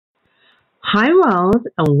Hi world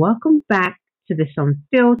and welcome back to this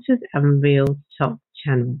Unfiltered and Real Talk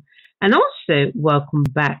channel. And also welcome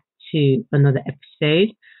back to another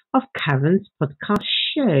episode of Karen's podcast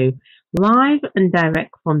show, live and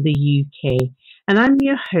direct from the UK. And I'm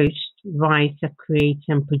your host, writer, creator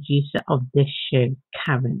and producer of this show,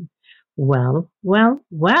 Karen. Well.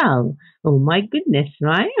 Oh my goodness,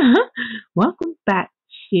 right? Welcome back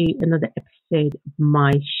to another episode of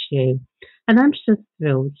my show. And I'm so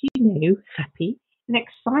thrilled, happy and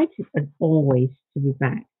excited as always to be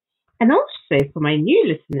back. And also for my new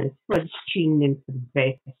listeners who are just tuning in for the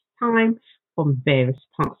very first time from various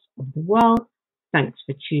parts of the world, thanks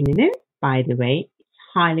for tuning in. By the way, it's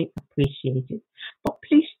highly appreciated. But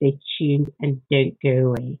please stay tuned and don't go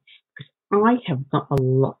away because I have got a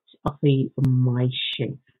lot to offer you on my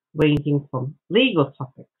show, ranging from legal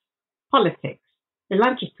topics, politics,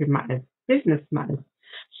 philanthropy matters, business matters,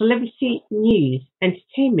 celebrity news,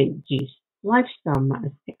 entertainment news, lifestyle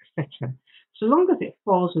matters, etc. So long as it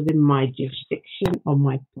falls within my jurisdiction or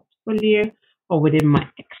my portfolio or within my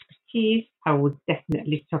expertise, I will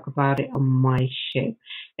definitely talk about it on my show.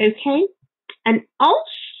 Okay? And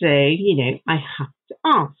also, I have to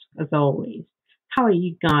ask, as always, how are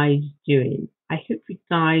you guys doing? I hope you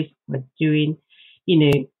guys are doing,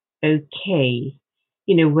 okay,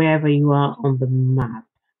 wherever you are on the map.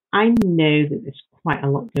 I know that there's quite a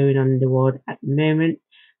lot going on in the world at the moment,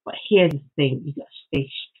 but here's the thing, you got to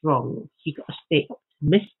stay strong, you got to stay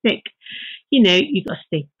optimistic, you got to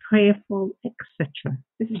stay prayerful, etc.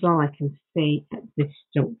 This is all I can say at this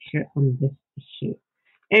juncture on this issue.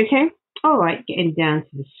 Okay? All right, getting down to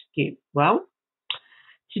the scoop. Well,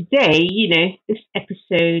 today, this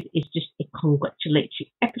episode is just a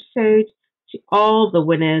congratulatory episode to all the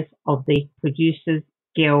winners of the Producers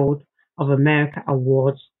Guild of America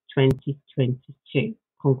Awards 2022.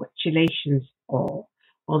 Congratulations all.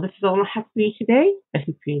 Well, this is all I have for you today. I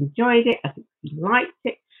hope you enjoyed it. I hope you liked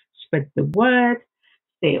it. Spread the word.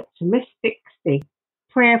 Stay optimistic. Stay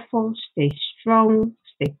prayerful. Stay strong.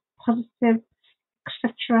 Stay positive,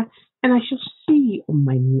 etc. And I shall see you on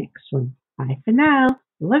my next one. Bye for now.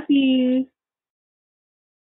 Love you.